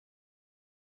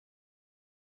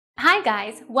Hi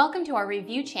guys, welcome to our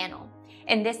review channel.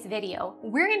 In this video,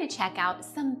 we're going to check out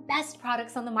some best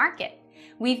products on the market.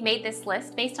 We've made this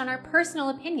list based on our personal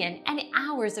opinion and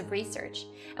hours of research,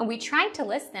 and we tried to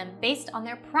list them based on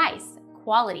their price,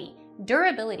 quality,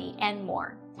 durability, and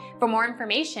more. For more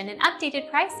information and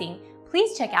updated pricing,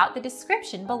 please check out the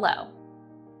description below.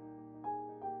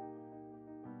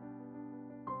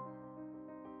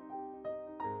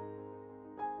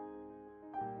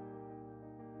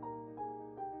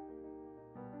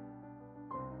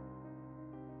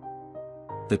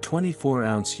 The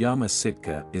 24-ounce Yama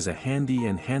Sitka is a handy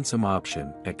and handsome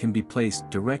option that can be placed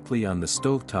directly on the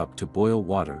stovetop to boil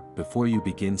water before you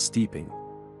begin steeping.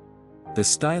 The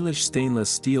stylish stainless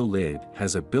steel lid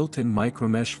has a built-in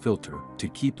micromesh filter to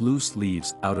keep loose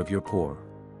leaves out of your pour.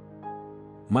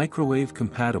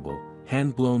 Microwave-compatible,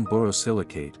 hand-blown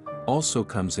borosilicate also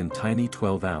comes in tiny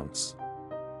 12-ounce.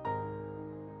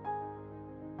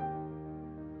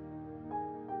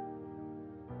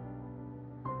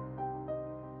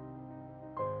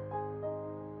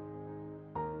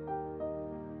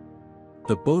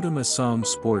 The Bodum Assam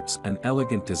sports an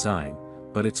elegant design,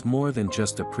 but it's more than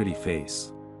just a pretty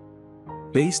face.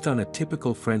 Based on a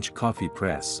typical French coffee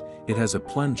press, it has a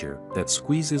plunger that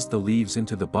squeezes the leaves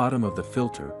into the bottom of the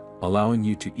filter, allowing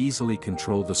you to easily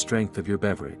control the strength of your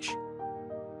beverage.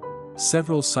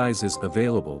 Several sizes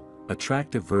available,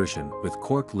 attractive version with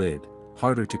cork lid,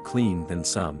 harder to clean than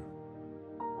some.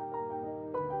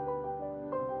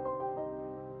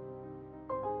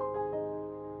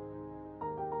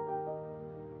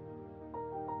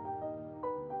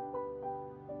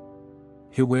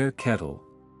 Hiware kettle.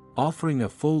 Offering a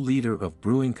full liter of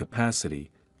brewing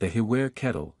capacity, the Hiware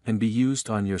kettle can be used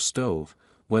on your stove,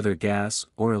 whether gas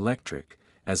or electric,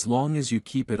 as long as you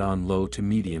keep it on low to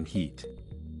medium heat.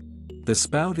 The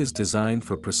spout is designed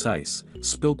for precise,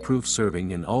 spill-proof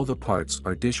serving and all the parts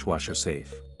are dishwasher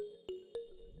safe.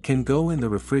 Can go in the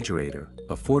refrigerator,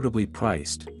 affordably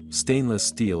priced, stainless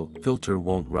steel filter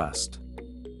won't rust.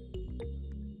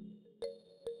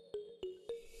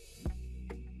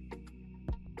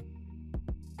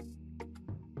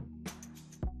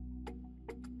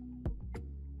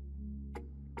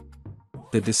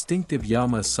 The distinctive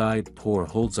Yama side pour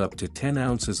holds up to 10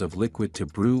 ounces of liquid to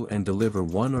brew and deliver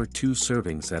 1 or 2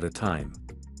 servings at a time.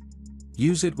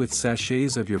 Use it with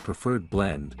sachets of your preferred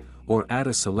blend, or add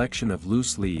a selection of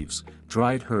loose leaves,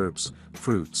 dried herbs,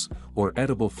 fruits, or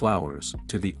edible flowers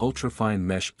to the ultrafine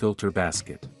mesh filter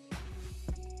basket.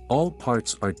 All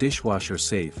parts are dishwasher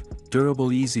safe,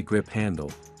 durable easy grip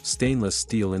handle, stainless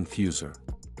steel infuser.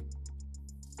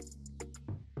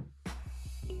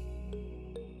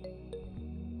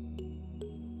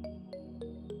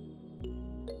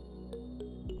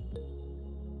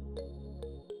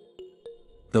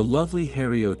 The lovely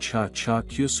Hario Cha-Cha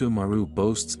Kyusu Maru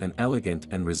boasts an elegant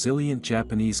and resilient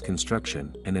Japanese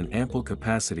construction and an ample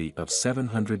capacity of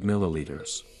 700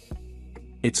 milliliters.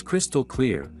 It's crystal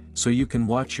clear, so you can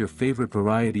watch your favorite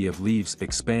variety of leaves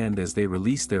expand as they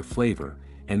release their flavor,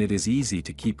 and it is easy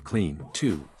to keep clean,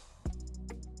 too.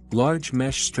 Large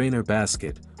mesh strainer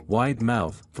basket, wide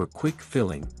mouth for quick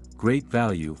filling, great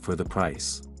value for the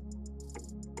price.